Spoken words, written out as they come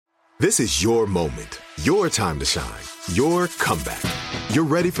This is your moment, your time to shine, your comeback. You're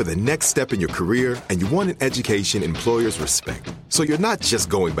ready for the next step in your career, and you want an education employers respect. So you're not just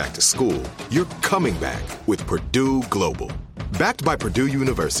going back to school, you're coming back with Purdue Global. Backed by Purdue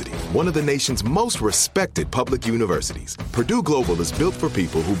University, one of the nation's most respected public universities, Purdue Global is built for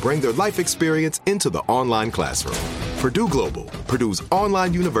people who bring their life experience into the online classroom. Purdue Global, Purdue's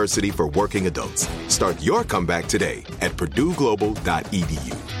online university for working adults. Start your comeback today at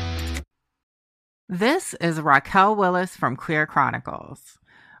purdueglobal.edu. This is Raquel Willis from Queer Chronicles.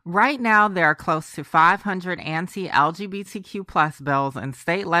 Right now, there are close to 500 anti-LGBTQ plus bills in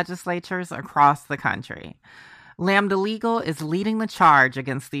state legislatures across the country. Lambda Legal is leading the charge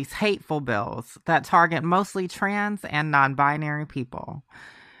against these hateful bills that target mostly trans and non-binary people.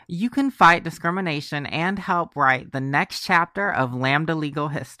 You can fight discrimination and help write the next chapter of Lambda Legal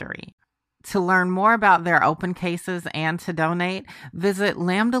history. To learn more about their open cases and to donate, visit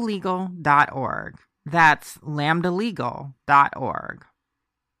lambdalegal.org. That's lambdalegal.org.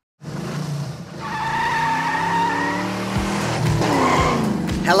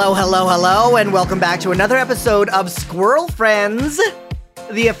 Hello, and welcome back to another episode of Squirrel Friends,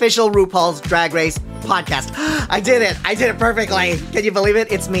 the official RuPaul's Drag Race podcast. I did it perfectly. Can you believe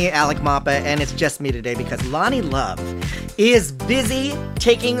it? It's me, Alec Mappa, and it's just me today because Lonnie Love is busy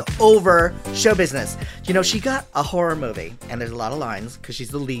taking over show business. You know, she got a horror movie, and there's a lot of lines because she's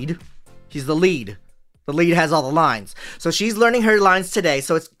the lead. She's the lead. The lead has all the lines. So she's learning her lines today.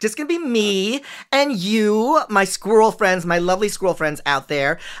 So it's just going to be me and you, my squirrel friends, my lovely squirrel friends out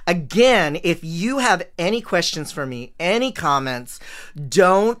there. Again, if you have any questions for me, any comments,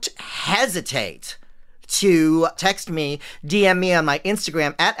 don't hesitate to text me, DM me on my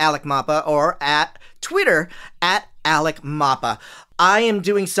Instagram at Alec Mappa or at Twitter at Alec Mappa. I am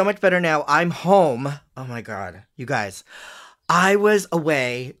doing so much better now. I'm home. Oh my God, you guys. I was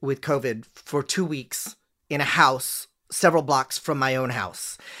away with COVID for 2 weeks in a house several blocks from my own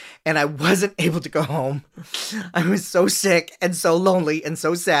house, and I wasn't able to go home. I was so sick and so lonely and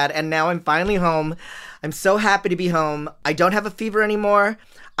so sad, and now I'm finally home. I'm so happy to be home. I don't have a fever anymore.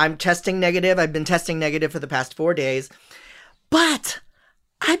 I'm testing negative. I've been testing negative for the past 4 days, but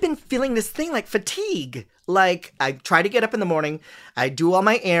I've been feeling this thing like fatigue. Like, I try to get up in the morning, I do all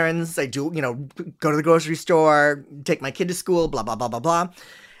my errands, I do, go to the grocery store, take my kid to school, blah, blah, blah, blah, blah.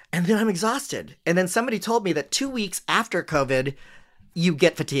 And then I'm exhausted. And then somebody told me that 2 weeks after COVID, you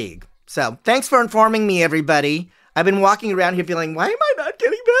get fatigue. So thanks for informing me, everybody. I've been walking around here feeling, why am I not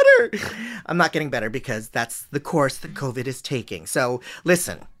getting better? I'm not getting better because that's the course that COVID is taking. So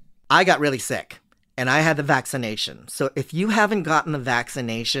listen, I got really sick. And I had the vaccination. So if you haven't gotten the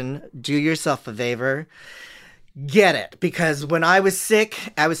vaccination, do yourself a favor, get it. Because when I was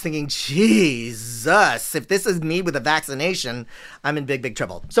sick, I was thinking, Jesus, if this is me with a vaccination, I'm in big, big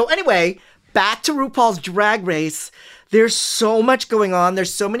trouble. So anyway, back to RuPaul's Drag Race. There's so much going on.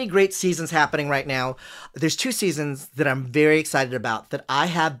 There's so many great seasons happening right now. There's 2 seasons that I'm very excited about that I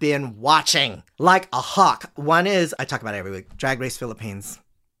have been watching like a hawk. One is, I talk about it every week, Drag Race Philippines.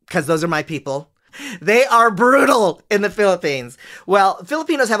 Because those are my people. They are brutal in the Philippines. Well,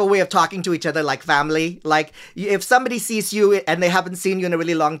 Filipinos have a way of talking to each other like family. Like, if somebody sees you and they haven't seen you in a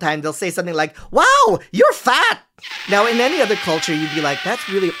really long time, they'll say something like, wow, you're fat. Now, in any other culture, you'd be like, that's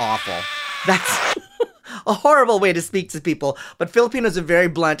really awful. That's a horrible way to speak to people. But Filipinos are very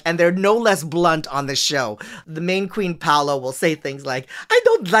blunt, and they're no less blunt on this show. The main queen, Paolo, will say things like, I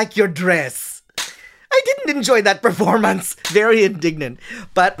don't like your dress. I didn't enjoy that performance. Very indignant.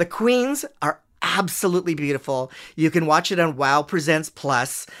 But the queens are absolutely beautiful. You can watch it on Wow Presents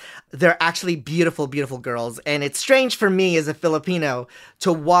Plus. They're actually beautiful, beautiful girls. And it's strange for me as a Filipino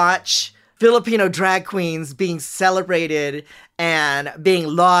to watch Filipino drag queens being celebrated and being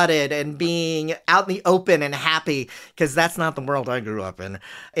lauded and being out in the open and happy, because that's not the world I grew up in.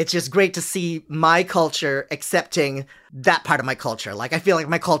 It's just great to see my culture accepting that part of my culture. Like, I feel like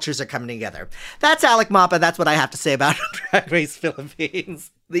my cultures are coming together. That's Alec Mappa. That's what I have to say about Drag Race Philippines.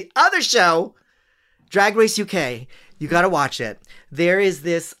 The other show, Drag Race UK, you gotta watch it. There is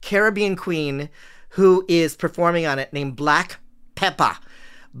this Caribbean queen who is performing on it named Black Peppa.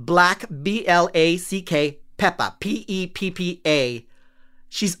 Black, B-L-A-C-K, Peppa, P-E-P-P-A.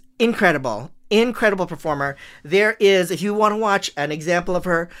 She's incredible. Incredible performer. There is, if you want to watch an example of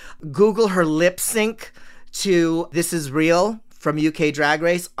her, Google her lip sync to This Is Real from UK Drag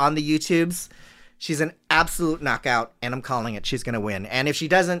Race on the YouTubes. She's an absolute knockout, and I'm calling it. She's going to win. And if she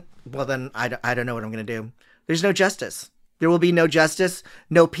doesn't, well, then I don't know what I'm going to do. There's no justice. There will be no justice,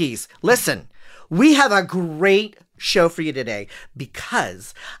 no peace. Listen, we have a great show for you today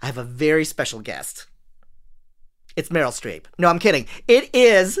because I have a very special guest. It's Meryl Streep. No, I'm kidding. It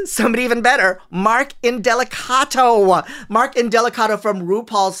is somebody even better, Mark Indelicato. Mark Indelicato from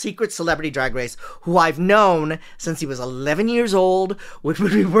RuPaul's Secret Celebrity Drag Race, who I've known since he was 11 years old, when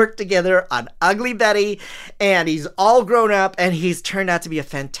we worked together on Ugly Betty, and he's all grown up, and he's turned out to be a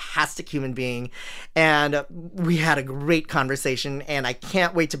fantastic human being, and we had a great conversation, and I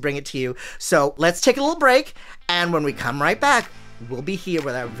can't wait to bring it to you. So let's take a little break, and when we come right back, we'll be here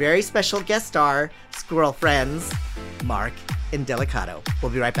with our very special guest star, Squirrel Friends, Mark Indelicato.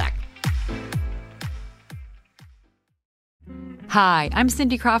 We'll be right back. Hi, I'm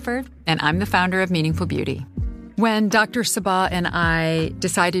Cindy Crawford, and I'm the founder of Meaningful Beauty. When Dr. Sabah and I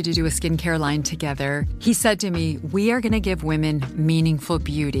decided to do a skincare line together, he said to me, we are going to give women meaningful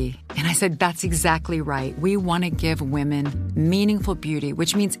beauty. And I said, that's exactly right. We want to give women meaningful beauty,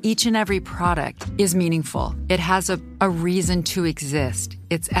 which means each and every product is meaningful. It has a reason to exist.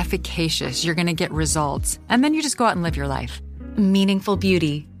 It's efficacious. You're going to get results. And then you just go out and live your life. Meaningful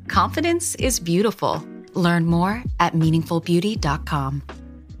Beauty. Confidence is beautiful. Learn more at meaningfulbeauty.com.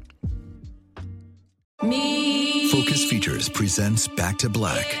 Focus Features presents Back to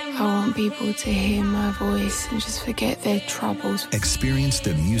Black. I want people to hear my voice and just forget their troubles. Experience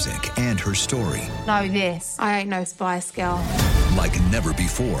the music and her story. Know this, I ain't no Spice Girl. Like never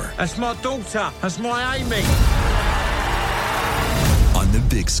before. That's my daughter. That's my Amy. On the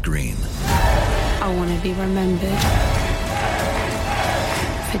big screen. I want to be remembered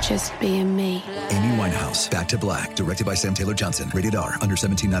for just being me. Amy Winehouse, Back to Black, directed by Sam Taylor Johnson. Rated R, under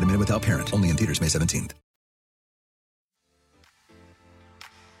 17, not a minute without parent. Only in theaters May 17th.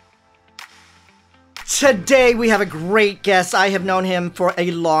 Today we have a great guest. I have known him for a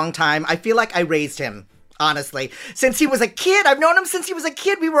long time. I feel like I raised him, honestly. Since he was a kid, I've known him since he was a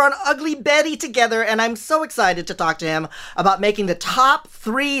kid. We were on Ugly Betty together, and I'm so excited to talk to him about making the top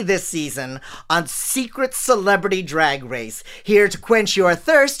 3 this season on Secret Celebrity Drag Race. Here to quench your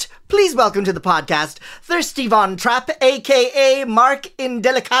thirst, please welcome to the podcast, Thirsty Von Trapp, a.k.a. Mark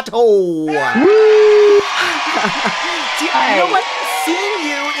Indelicato. You know what? Seeing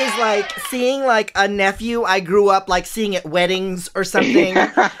you is like seeing like a nephew I grew up like seeing at weddings or something.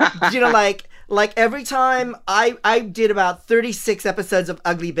 You know, like every time I did about 36 episodes of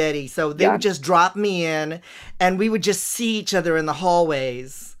Ugly Betty, so they would just drop me in and we would just see each other in the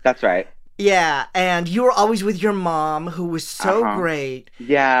hallways. That's right. Yeah, and you were always with your mom, who was so great.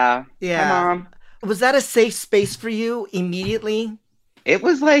 Yeah. Yeah. Hi, Mom. Was that a safe space for you immediately? It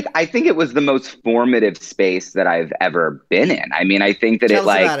was like, I think it was the most formative space that I've ever been in. I mean, I think that Tell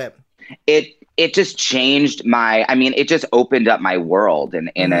us about it just changed it just opened up my world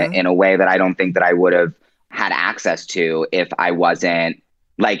in a way that I don't think that I would have had access to if I wasn't,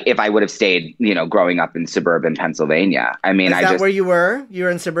 like, if I would have stayed, growing up in suburban Pennsylvania. I mean, Is that where you were? You were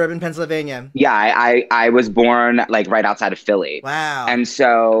in suburban Pennsylvania? Yeah, I was born, like, right outside of Philly. Wow. And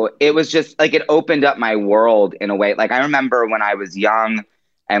so it was just, like, it opened up my world in a way. Like, I remember when I was young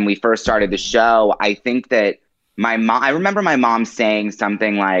and we first started the show, I think that I remember my mom saying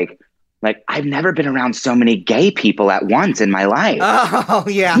something like, I've never been around so many gay people at once in my life. Oh,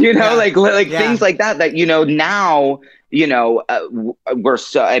 yeah. Things like that, now, we're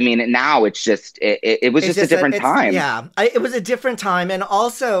so, now it's just, it was just a different time. It was a different time. And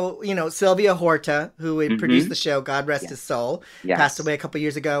also, Sylvia Horta, who had produced the show, God rest his soul, passed away a couple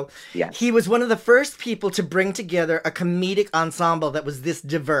years ago. Yes. He was one of the first people to bring together a comedic ensemble that was this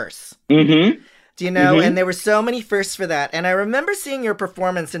diverse. Mm-hmm. Do you know? And there were so many firsts for that. And I remember seeing your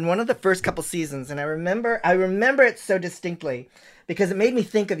performance in one of the first couple seasons. And I remember it so distinctly because it made me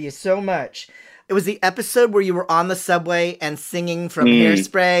think of you so much. It was the episode where you were on the subway and singing from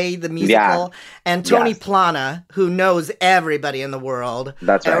Hairspray, the musical. Yeah. And Tony Plana, who knows everybody in the world.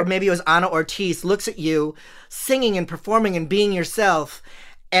 That's right. Or maybe it was Ana Ortiz, looks at you singing and performing and being yourself.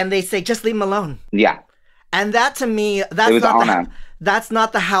 And they say, just leave him alone. Yeah. And that to me, that's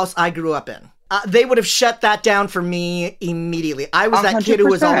not the house I grew up in. They would have shut that down for me immediately. I was that 100%. kid who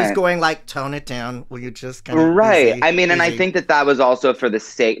was always going like, tone it down. Will you just kind of Right. easy, and I think that was also for the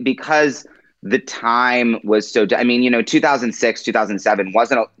sake, because the time was so, 2006, 2007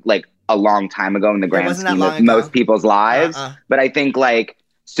 wasn't a long time ago in the grand scheme of most people's lives. But I think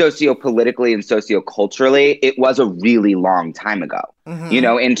sociopolitically and socioculturally, it was a really long time ago,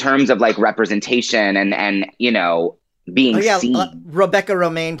 in terms of representation and being seen. Rebecca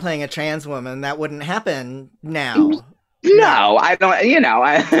Romaine playing a trans woman, that wouldn't happen now. No, I don't,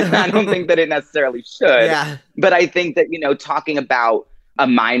 I don't think that it necessarily should. Yeah. But I think that, talking about a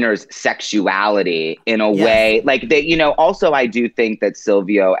minor's sexuality in a way like they, you know, also I do think that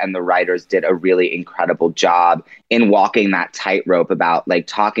Silvio and the writers did a really incredible job in walking that tightrope about like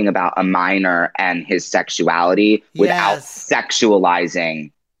talking about a minor and his sexuality without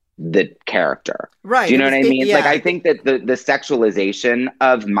sexualizing the character. Right. Do you know what I mean? Like, I think that the sexualization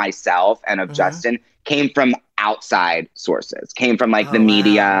of myself and of Justin came from outside sources, came from like the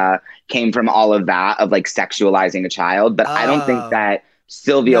media, came from all of that of like sexualizing a child. But I don't think that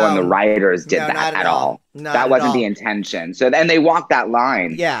Silvio and the writers did that at all. That wasn't the intention. So then they walked that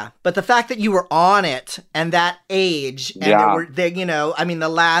line. Yeah. But the fact that you were on it and that age and there, you know, I mean, the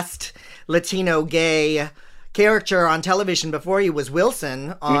last Latino gay character on television before you was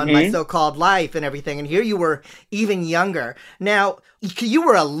Wilson on My So-Called Life and everything. And here you were even younger. Now, you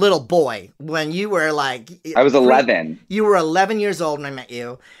were a little boy when you were like... I was 11. You were 11 years old when I met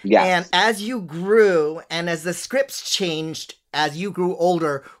you. Yes. And as you grew and as the scripts changed, as you grew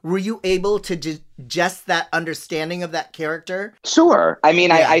older, were you able to digest that understanding of that character? Sure. I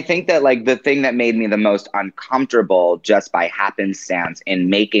mean, I think that like the thing that made me the most uncomfortable just by happenstance in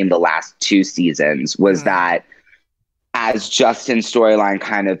making the last 2 seasons was that as Justin's storyline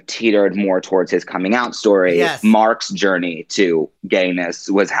kind of teetered more towards his coming out story, Mark's journey to gayness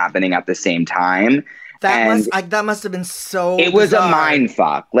was happening at the same time. That must have been so It was bizarre. a mind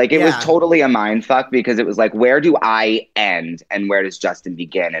fuck. Like, it was totally a mind fuck because it was like, where do I end and where does Justin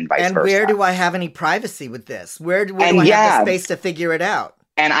begin and vice versa? And where do I have any privacy with this? Where do I have the space to figure it out?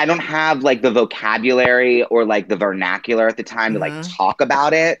 And I don't have, like, the vocabulary or, like, the vernacular at the time to, like, talk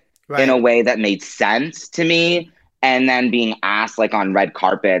about it in a way that made sense to me. And then being asked, like, on red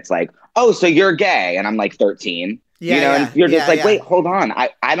carpets, like, oh, so you're gay. And I'm, like, 13. And you're just like, wait, hold on.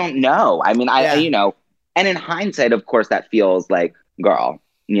 I don't know. I mean, I you know. And in hindsight, of course, that feels like, girl,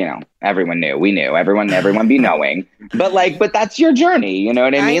 you know, everyone knew. We knew. Everyone be knowing. But that's your journey. You know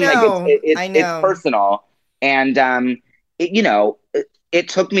what I mean? It's personal. And, you know, it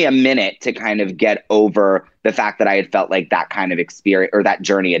took me a minute to kind of get over the fact that I had felt like that kind of experience or that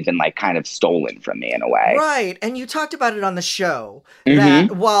journey had been like kind of stolen from me in a way. Right. And you talked about it on the show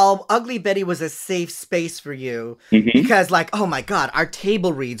that while Ugly Betty was a safe space for you because like, oh my God, our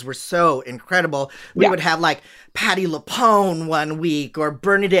table reads were so incredible. We would have like Patti LuPone one week or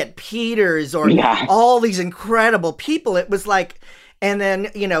Bernadette Peters or all these incredible people. It was like, and then,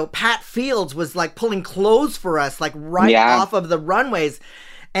 you know, Pat Fields was like pulling clothes for us, like off of the runways.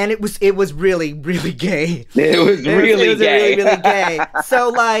 And it was really, really gay. It was really gay. Really, really gay. So,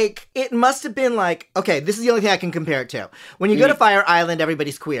 like, it must have been like, okay, this is the only thing I can compare it to. When you go to Fire Island,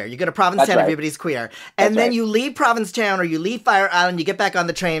 everybody's queer. You go to Provincetown, everybody's queer. And then you leave Provincetown or you leave Fire Island, you get back on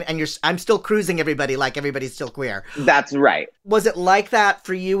the train, and I'm still cruising everybody like everybody's still queer. That's right. Was it like that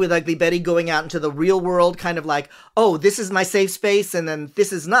for you with Ugly Betty going out into the real world, kind of like, oh, this is my safe space, and then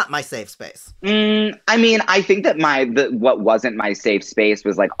this is not my safe space? I mean, I think that what wasn't my safe space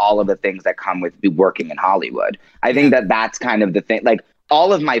was like all of the things that come with working in Hollywood. I think that that's kind of the thing. Like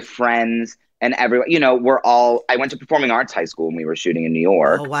all of my friends and everyone, you know, I went to performing arts high school when we were shooting in New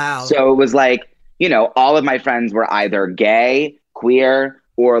York. Oh, wow. So it was like, you know, all of my friends were either gay, queer,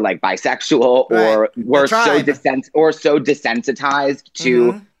 or like bisexual, or were so desensitized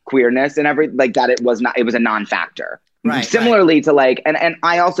to queerness and like that. It was a non-factor. Right. Similarly to like, and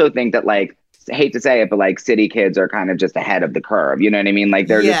I also think that like, hate to say it, but like city kids are kind of just ahead of the curve. You know what I mean? Like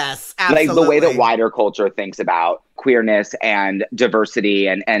they're just like the way that wider culture thinks about queerness and diversity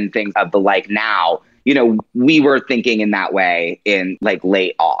and things of the like now, you know, we were thinking in that way in like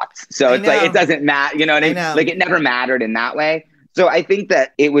late aughts. So it's like, it doesn't matter, you know what I mean? Like it never mattered in that way. So I think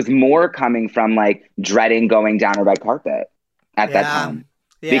that it was more coming from like dreading going down a red carpet at that time.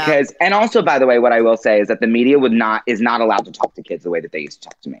 Yeah. Because, and also, by the way, what I will say is that the media is not allowed to talk to kids the way that they used to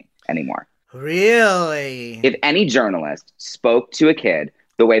talk to me anymore. Really? If any journalist spoke to a kid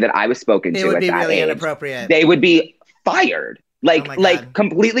the way that I was spoken to at that age, it would be really inappropriate. They would be fired, like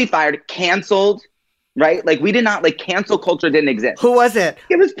completely fired, canceled. Right? Like we did not cancel culture didn't exist. Who was it?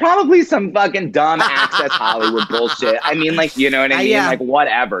 It was probably some fucking dumb Access Hollywood bullshit. I mean, like, you know what I mean? Like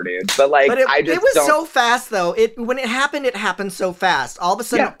whatever, dude. But like, it was so fast though. When it happened so fast. All of a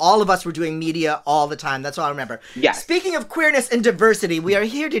sudden, all of us were doing media all the time. That's all I remember. Yeah. Speaking of queerness and diversity, we are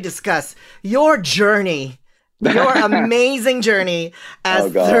here to discuss your journey. Your amazing journey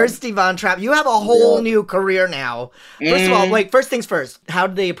as Thirsty Von Trapp. You have a whole new career now. First of all, first things first. How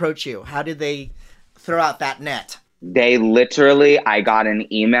did they approach you? How did they throw out that net? They literally, I got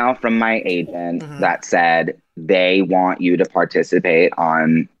an email from my agent that said they want you to participate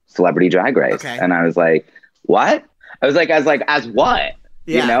on Celebrity Drag Race. Okay. And I was like, what? As what?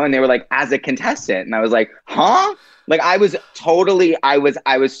 you know? And they were like, as a contestant. And I was like, huh? Like I was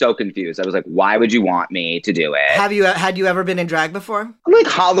so confused. I was like, why would you want me to do it? Had you ever been in drag before? Like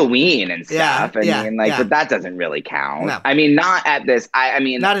Halloween and stuff. Yeah, but that doesn't really count. No. I mean, not at this. I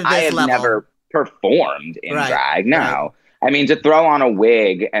mean, not at this I have level. never performed in drag. No. Right. I mean, to throw on a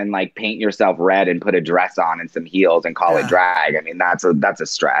wig and like paint yourself red and put a dress on and some heels and call it drag. I mean, that's a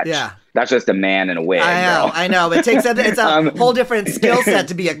stretch. Yeah. That's just a man in a wig. I know. It's a whole different skill set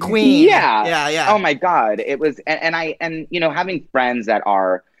to be a queen. Yeah. Oh my God. It was, and you know, having friends that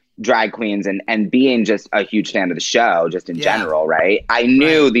are drag queens and being just a huge fan of the show, just in general, right? I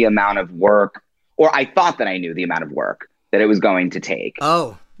knew the amount of work, or I thought that I knew the amount of work that it was going to take.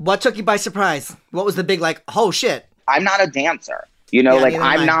 Oh, what took you by surprise? What was the big like, oh shit? I'm not a dancer, you know, like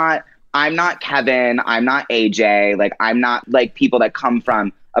I'm not Kevin, I'm not AJ, like I'm not like people that come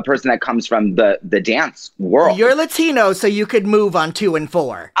from a person that comes from the dance world. You're Latino, so you could move on 2 and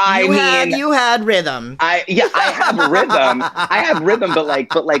 4. You had rhythm. I have rhythm. I have rhythm,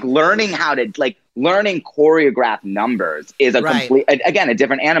 but learning how to learning choreographed numbers is a complete, again, a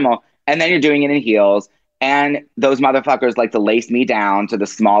different animal. And then you're doing it in heels. And those motherfuckers like to lace me down to the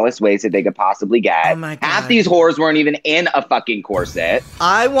smallest waist that they could possibly get. Oh my God. Half these whores weren't even in a fucking corset.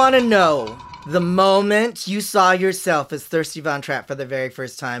 I want to know the moment you saw yourself as Thirsty Von Trapp for the very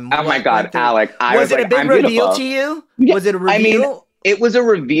first time. Oh my God, Alec. Was it a big reveal to you? Yeah, was it a reveal? I mean, it was a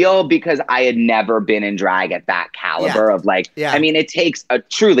reveal because I had never been in drag at that caliber of like, I mean, it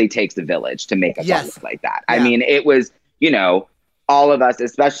truly takes a village to make a look like that. I mean, it was, you know, all of us,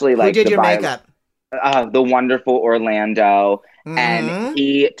 especially like who did your makeup? The wonderful Orlando, and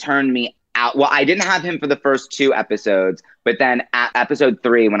he turned me out. Well, I didn't have him for the first 2 episodes, but then at episode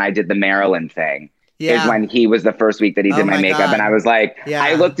 3, when I did the Maryland thing, is when he was the first week that he did my makeup. God. And I was like,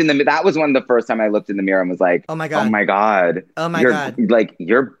 I looked in that was one of the first time I looked in the mirror and was like, oh my God. Like,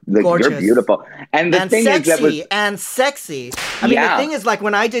 you're beautiful. And the thing sexy, is that was, and sexy. I mean, the thing is, like,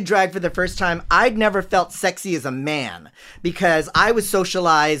 when I did drag for the first time, I'd never felt sexy as a man because I was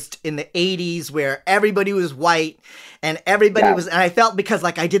socialized in the 80s where everybody was white and everybody was, and I felt because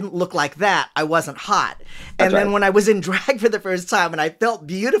like I didn't look like that, I wasn't hot. And then when I was in drag for the first time and I felt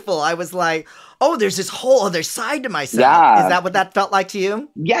beautiful, I was like, oh, there's this whole other side to myself. Yeah. Is that what that felt like to you?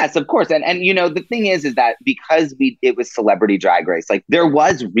 Yes, of course. And you know, the thing is that because it was Celebrity Drag Race, like there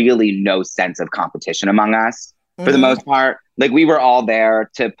was really no sense of competition among us for the most part. Like we were all there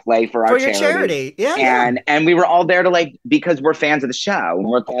to play for our charity. Yeah. And we were all there to like, because we're fans of the show and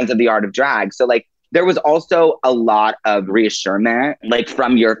we're fans of the art of drag. So like, there was also a lot of reassurance, like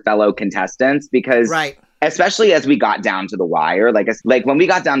from your fellow contestants, because especially as we got down to the wire, like when we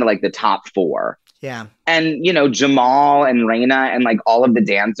got down to like the top 4. Yeah. And, you know, Jamal and Raina and like all of the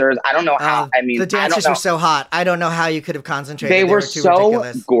dancers, I don't know how, I mean, the dancers were so hot. I don't know how you could have concentrated. They were so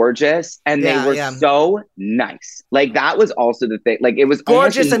ridiculous. Gorgeous and they were so nice. Like that was also the thing. Like it was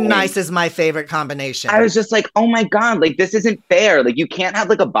gorgeous and nice is my favorite combination. I was just like, oh my God, like this isn't fair. Like you can't have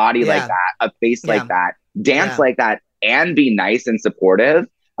like a body like that, a face like that, dance like that, and be nice and supportive.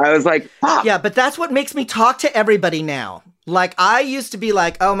 I was like, fuck. Yeah, but that's what makes me talk to everybody now. Like, I used to be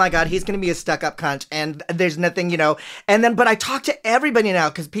like, oh my God, he's going to be a stuck-up cunt, and there's nothing, you know. And then, but I talk to everybody now,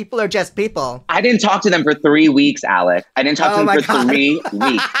 because people are just people. I didn't talk to them for 3 weeks, Alec. I didn't talk to them for 3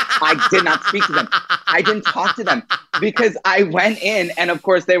 weeks. I did not speak to them. I didn't talk to them, because I went in, and of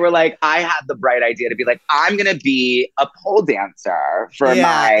course, they were like, I had the bright idea to be like, I'm going to be a pole dancer for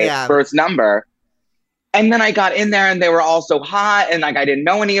my first number. And then I got in there and they were all so hot and like I didn't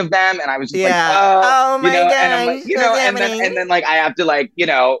know any of them and I was just like, oh my God. And I'm like, you know, and then like I have to like, you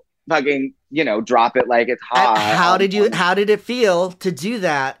know, fucking, you know, drop it like it's hot. How did it feel to do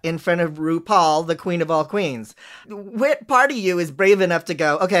that in front of RuPaul, the queen of all queens? What part of you is brave enough to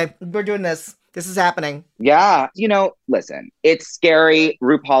go, okay, we're doing this. This is happening. Yeah. You know, listen, it's scary.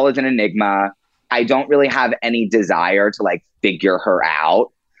 RuPaul is an enigma. I don't really have any desire to like figure her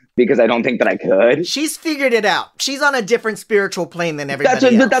out, because I don't think that I could. She's figured it out. She's on a different spiritual plane than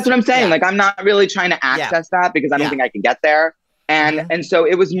everybody else. That's what I'm saying. Like, I'm not really trying to access that because I don't think I can get there. And so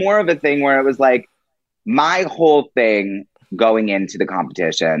it was more of a thing where it was like, my whole thing going into the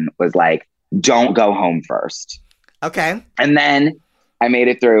competition was like, don't go home first. Okay. And then I made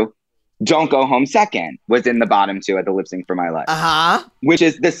it through. Don't go home second was in the bottom 2 at the Lip Sync for My Life. Uh-huh. Which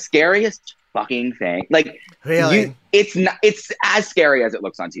is the scariest fucking thing. Like, really? It's as scary as it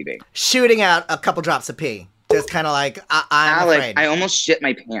looks on TV. Shooting out a couple drops of pee. Just kind of like, I'm afraid. I almost shit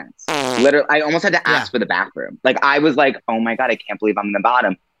my pants. Literally, I almost had to ask for the bathroom. Like, I was like, oh my God, I can't believe I'm in the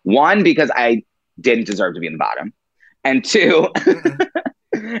bottom. 1, because I didn't deserve to be in the bottom. And 2,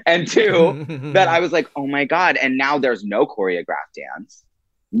 that I was like, oh my God. And now there's no choreographed dance.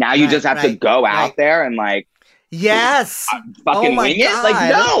 Now you just have to go out there and like, yes, fucking wing it.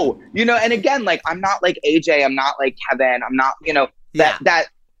 Like, no, you know, and again, like, I'm not like AJ, I'm not like Kevin, I'm not, you know, that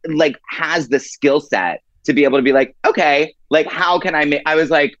like has the skill set to be able to be like, okay, like, how can I make, I was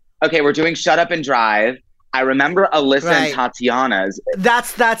like, okay, we're doing Shut Up and Drive. I remember Alyssa and Tatiana's.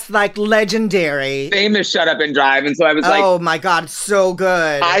 That's like legendary. Famous Shut Up and Drive. And so I was like, oh my God, so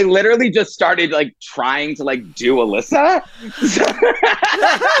good. I literally just started like trying to like do Alyssa.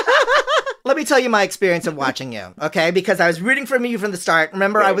 Let me tell you my experience of watching you, okay? Because I was rooting for you from the start.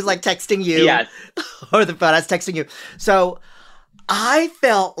 Remember, I was like texting you. Yes. Or the phone, I was texting you. So I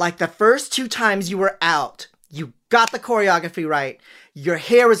felt like the first 2 times you were out, you got the choreography right. Your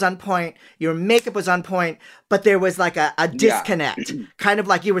hair was on point, your makeup was on point, but there was like a disconnect. Kind of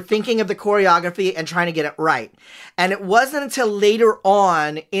like you were thinking of the choreography and trying to get it right. And it wasn't until later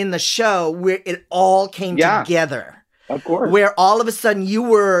on in the show where it all came together. Of course. Where all of a sudden you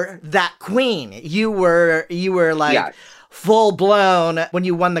were that queen. You were like full blown when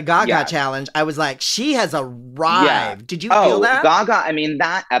you won the Gaga challenge. I was like, she has arrived. Did you feel that? Gaga, I mean,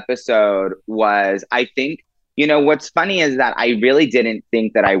 that episode was, I think, you know, what's funny is that I really didn't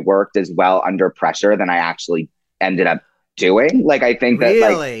think that I worked as well under pressure than I actually ended up doing. Like, I think that,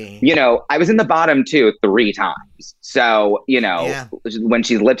 like, you know, I was in the bottom 3 times. So, you know, when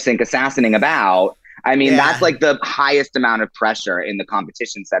she's lip sync assassinating about, I mean, that's like the highest amount of pressure in the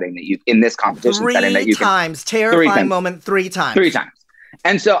competition setting that you, in this competition setting that you can. 3 times, terrifying moment, 3 times. 3 times.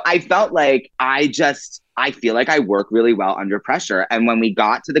 And so I felt like I feel like I work really well under pressure. And when we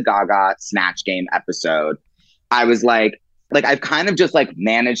got to the Gaga Snatch Game episode, I was like I've kind of just like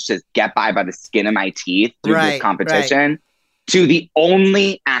managed to get by the skin of my teeth through this competition to the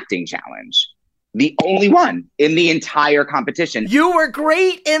only acting challenge. The only one in the entire competition. You were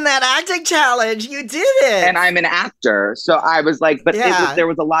great in that acting challenge. You did it. And I'm an actor. So I was like, but there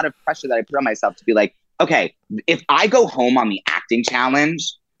was a lot of pressure that I put on myself to be like, okay, if I go home on the acting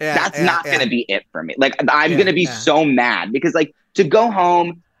challenge, that's not going to be it for me. Like, I'm going to be so mad because like to go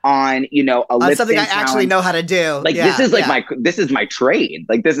home on, you know, a lip something I actually know how to do. Like, this is like this is my trade.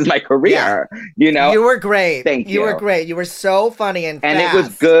 Like, this is my career, you know? You were great. Thank you. You were great. You were so funny and fast. It was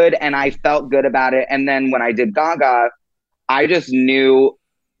good, and I felt good about it. And then when I did Gaga, I just knew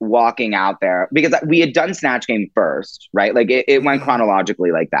walking out there, because we had done Snatch Game first, right? Like, it went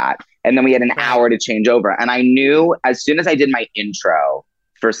chronologically like that. And then we had an hour to change over. And I knew as soon as I did my intro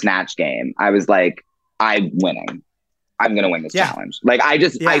for Snatch Game, I was like, I'm winning. I'm going to win this challenge. Like,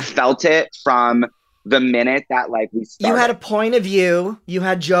 I felt it from the minute that like we started. You had a point of view. You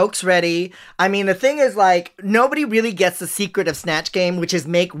had jokes ready. I mean, the thing is, like, nobody really gets the secret of Snatch Game, which is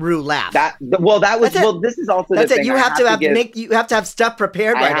make Rue laugh. This is also the thing. You have to have stuff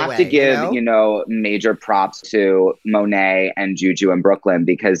prepared right away. I have to give, you know, major props to Monet and Juju and Brooklyn,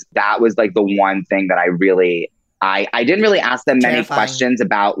 because that was like the one thing that I didn't really ask them many questions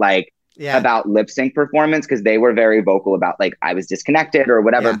about, like, about lip sync performance, because they were very vocal about like I was disconnected or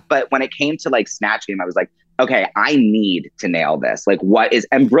whatever. But when it came to like Snatch Game, I was like, okay, I need to nail this. Like, what is,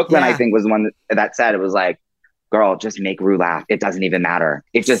 and Brooklyn, I think, was the one that said, it was like, girl, just make Rue laugh. It doesn't even matter.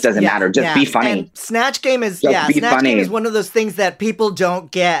 It just doesn't matter. Just be funny. And Snatch Game is Game is one of those things that people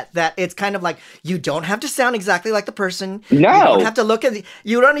don't get. That it's kind of like, you don't have to sound exactly like the person. No, you don't have to look at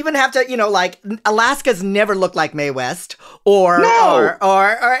you don't even have to, you know, like Alaska's never looked like Mae West or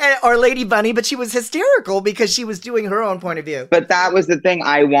Lady Bunny, but she was hysterical because she was doing her own point of view. But that was the thing.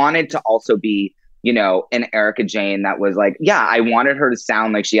 I wanted to also be, you know, an Erica Jane that was like, I wanted her to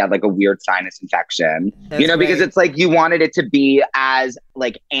sound like she had like a weird sinus infection, you know, because it's like you wanted it to be as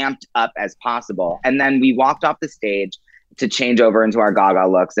like amped up as possible. And then we walked off the stage to change over into our Gaga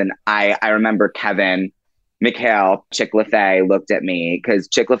looks. And I remember Kevin, Mikhail, Chick LaFay looked at me, because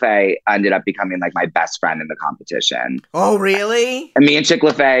Chick LaFay ended up becoming like my best friend in the competition. Oh, really? And me and Chick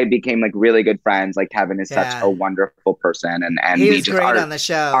LaFay became like really good friends. Like, Kevin is such a wonderful person. And he was great on the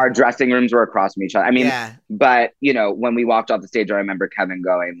show. Our dressing rooms were across from each other. I mean, but you know, when we walked off the stage, I remember Kevin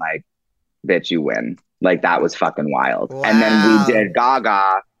going like, bitch, you win. Like, that was fucking wild. Wow. And then we did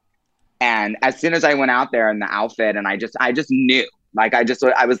Gaga. And as soon as I went out there in the outfit, and I just knew. Like, I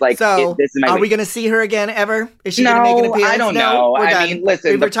was like, so, this is my. Are we going to see her again ever? Is she going to make an appearance? I don't know. We're done. Mean,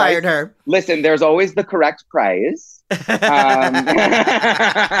 listen, we've retired her. Listen, there's always the correct price. I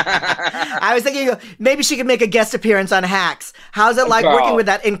was thinking maybe she could make a guest appearance on Hacks. How's it like working with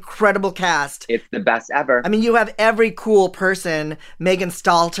that incredible cast? It's the best ever. I mean, you have every cool person, Megan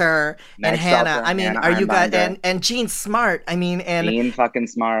Stalter and Hannah. I mean, are you guys and Jean Smart? I mean, and Jean fucking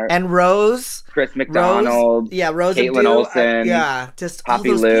Smart and Rose, Chris McDonald, Rose, Caitlin Olsen, just Poppy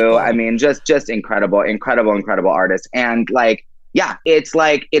all those Lou. people. I mean, just incredible artists, and like, Yeah, it's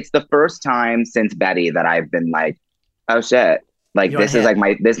like, it's the first time since Betty that I've been like, oh shit, like this is like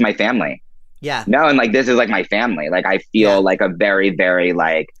this is my family. Yeah. No, and like this is like my family. Like I feel like a very, very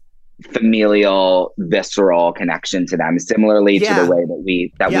like familial, visceral connection to them, similarly to the way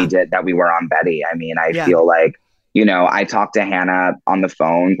that we were on Betty. I mean, I feel like, you know, I talk to Hannah on the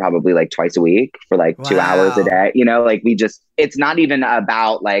phone probably like twice a week for like 2 hours a day. You know, like it's not even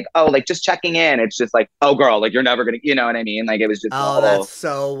about like, oh, like just checking in. It's just like, oh girl, like you're never gonna, you know what I mean? Like it was just, that's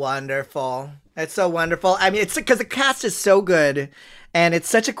so wonderful. It's so wonderful. I mean, it's because the cast is so good. And it's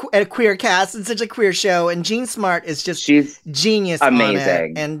such a queer cast and such a queer show. And Jean Smart is just genius, amazing,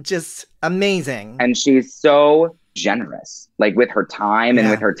 on it, and just amazing. And she's so generous, like with her time and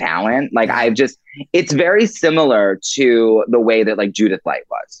with her talent. Like it's very similar to the way that like Judith Light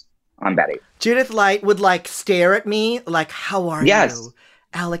was on Betty. Judith Light would like stare at me like, how are you?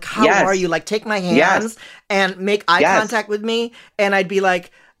 Alec, how are you? Like take my hands and make eye contact with me. And I'd be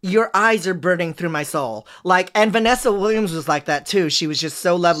like, your eyes are burning through my soul. Like, and Vanessa Williams was like that too. She was just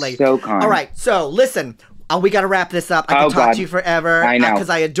so lovely. So kind. All right. So listen, we got to wrap this up. I can talk to you forever. I know. Because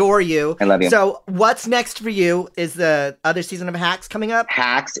I adore you. I love you. So what's next for you? Is the other season of Hacks coming up?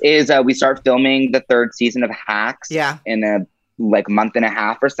 Hacks is, we start filming the 3rd season of Hacks in a like month and a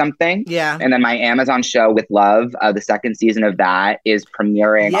half or something. Yeah. And then my Amazon show With Love, the 2nd season of that is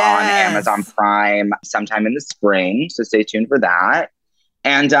premiering on Amazon Prime sometime in the spring. So stay tuned for that.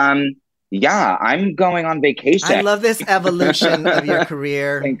 And I'm going on vacation. I love this evolution of your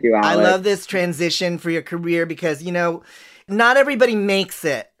career. Thank you, Alex. I love this transition for your career because, you know, not everybody makes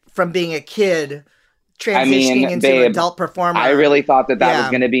it from being a kid transitioning into an adult performer. I really thought that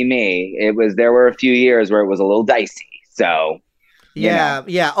was going to be me. There were a few years where it was a little dicey. So,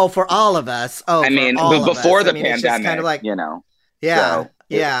 yeah. Oh, for all of us. Oh, I mean, before the pandemic, it's kind of like, you know. Yeah. So,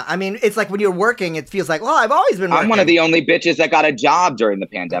 yeah, I mean, it's like when you're working, it feels like, well, I've always been working. I'm one of the only bitches that got a job during the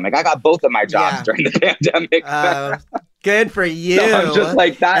pandemic. I got both of my jobs during the pandemic. Good for you. So I'm just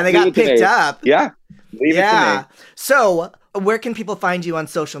like that. And they got picked up. Yeah. Leave it to me. So where can people find you on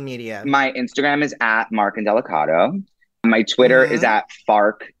social media? My Instagram is at Mark Indelicato. My Twitter is at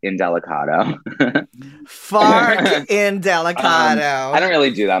Fark Indelicato. Fark Indelicato. I don't really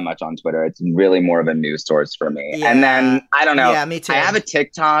do that much on Twitter. It's really more of a news source for me. Yeah. And then, I don't know. Yeah, me too. I have a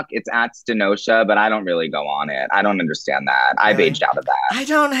TikTok. It's at Stenosha, but I don't really go on it. I don't understand that. I've aged out of that. I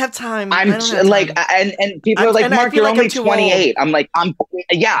don't have time. And people are like, Mark, you're only 28. I'm like, I'm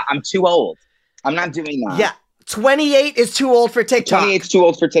too old. I'm not doing that. Yeah. 28 is too old for TikTok. 28 is too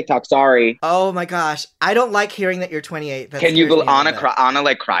old for TikTok. Sorry. Oh my gosh. I don't like hearing that you're 28. Can you believe Anna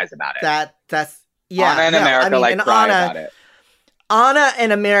like cries about it? That's Anna in America cry about it. Anna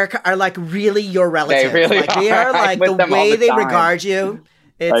and America are like really your relatives. They really are. They are like the way they regard you.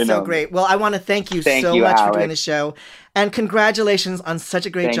 It's so great. Well, I want to thank you so much for doing the show. And congratulations on such a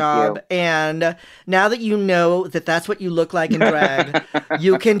great job. You. And now that you know that that's what you look like in drag,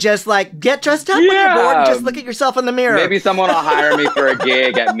 you can just like get dressed up when you're bored and just look at yourself in the mirror. Maybe someone will hire me for a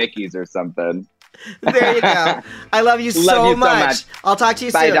gig at Mickey's or something. There you go. I love you so much. I'll talk to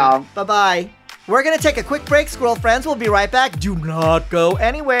you soon. Bye, doll. Bye-bye. We're going to take a quick break, squirrel friends. We'll be right back. Do not go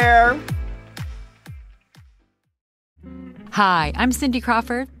anywhere. Hi, I'm Cindy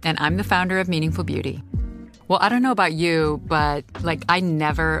Crawford, and I'm the founder of Meaningful Beauty. Well, I don't know about you, but like I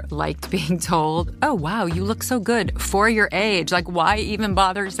never liked being told, oh, wow, you look so good for your age. Like, why even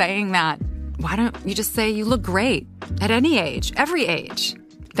bother saying that? Why don't you just say you look great at any age, every age?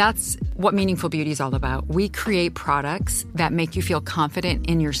 That's what Meaningful Beauty is all about. We create products that make you feel confident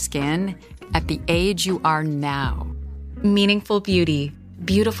in your skin at the age you are now. Meaningful Beauty.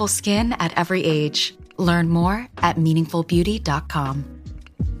 Beautiful skin at every age. Learn more at meaningfulbeauty.com.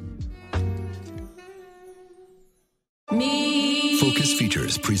 Focus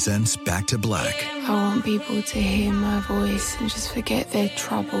Features presents Back to Black. I want people to hear my voice and just forget their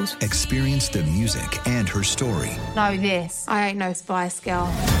troubles. Experience the music and her story. Know this, I ain't no Spice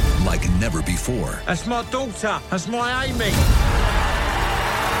Girl. Like never before. That's my daughter. That's my Amy.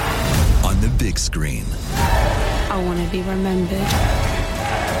 On the big screen. I want to be remembered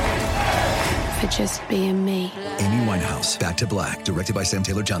for just being me. Amy Winehouse, Back to Black, directed by Sam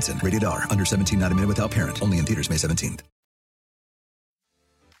Taylor Johnson. Rated R, under 17, not a minute without parent. Only in theaters May 17th.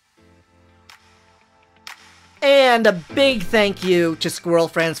 And a big thank you to Squirrel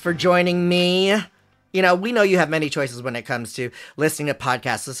Friends for joining me. You know, we know you have many choices when it comes to listening to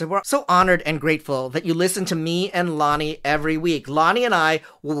podcasts. So we're so honored and grateful that you listen to me and Lonnie every week. Lonnie and I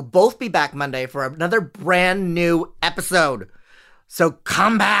will both be back Monday for another brand new episode. So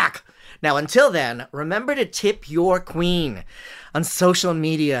come back. Now, until then, remember to tip your queen on social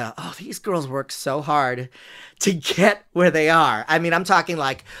media. Oh, these girls work so hard to get where they are. I mean, I'm talking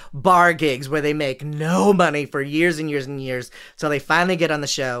like bar gigs where they make no money for years and years and years till they finally get on the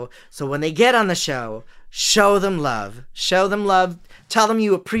show. So when they get on the show, show them love. Show them love. Tell them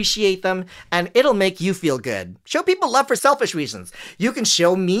you appreciate them, and it'll make you feel good. Show people love for selfish reasons. You can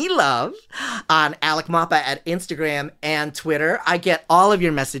show me love on Alec Mappa at Instagram and Twitter. I get all of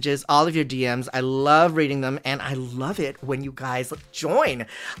your messages, all of your DMs. I love reading them, and I love it when you guys join.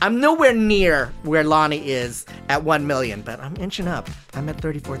 I'm nowhere near where Lonnie is at 1 million, but I'm inching up. I'm at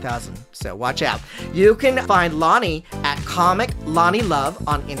 34,000, so watch out. You can find Lonnie at Comic Lonnie Love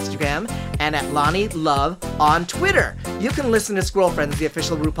on Instagram and at Lonnie Love on Twitter. You can listen to Squirrel Friends, the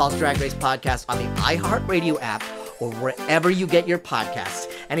official RuPaul's Drag Race podcast, on the iHeartRadio app or wherever you get your podcasts.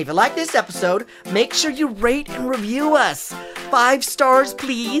 And if you like this episode, make sure you rate and review us. 5 stars,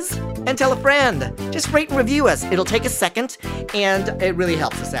 please. And tell a friend. Just rate and review us. It'll take a second, and it really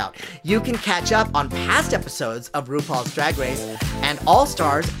helps us out. You can catch up on past episodes of RuPaul's Drag Race and All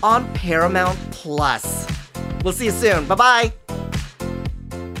Stars on Paramount+. We'll see you soon. Bye-bye.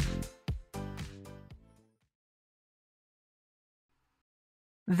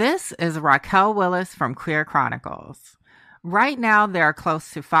 This is Raquel Willis from Queer Chronicles. Right now, there are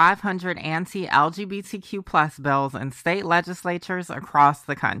close to 500 anti-LGBTQ+ bills in state legislatures across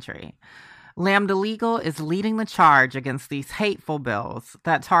the country. Lambda Legal is leading the charge against these hateful bills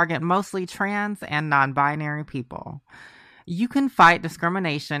that target mostly trans and non-binary people. You can fight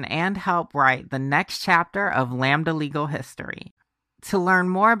discrimination and help write the next chapter of Lambda Legal history. To learn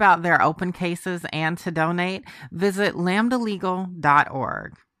more about their open cases and to donate, visit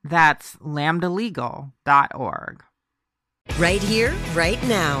lambdalegal.org. That's lambdalegal.org. Right here, right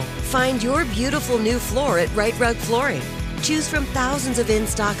now. Find your beautiful new floor at Right Rug Flooring. Choose from thousands of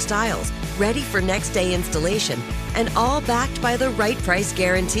in-stock styles, ready for next day installation, and all backed by the right price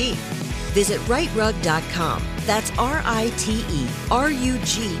guarantee. Visit rightrug.com. That's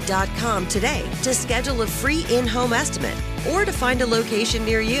RITERUG.com today to schedule a free in-home estimate or to find a location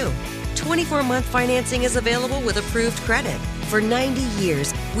near you. 24-month financing is available with approved credit. For 90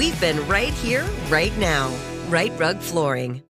 years, we've been right here, right now. Right Rug Flooring.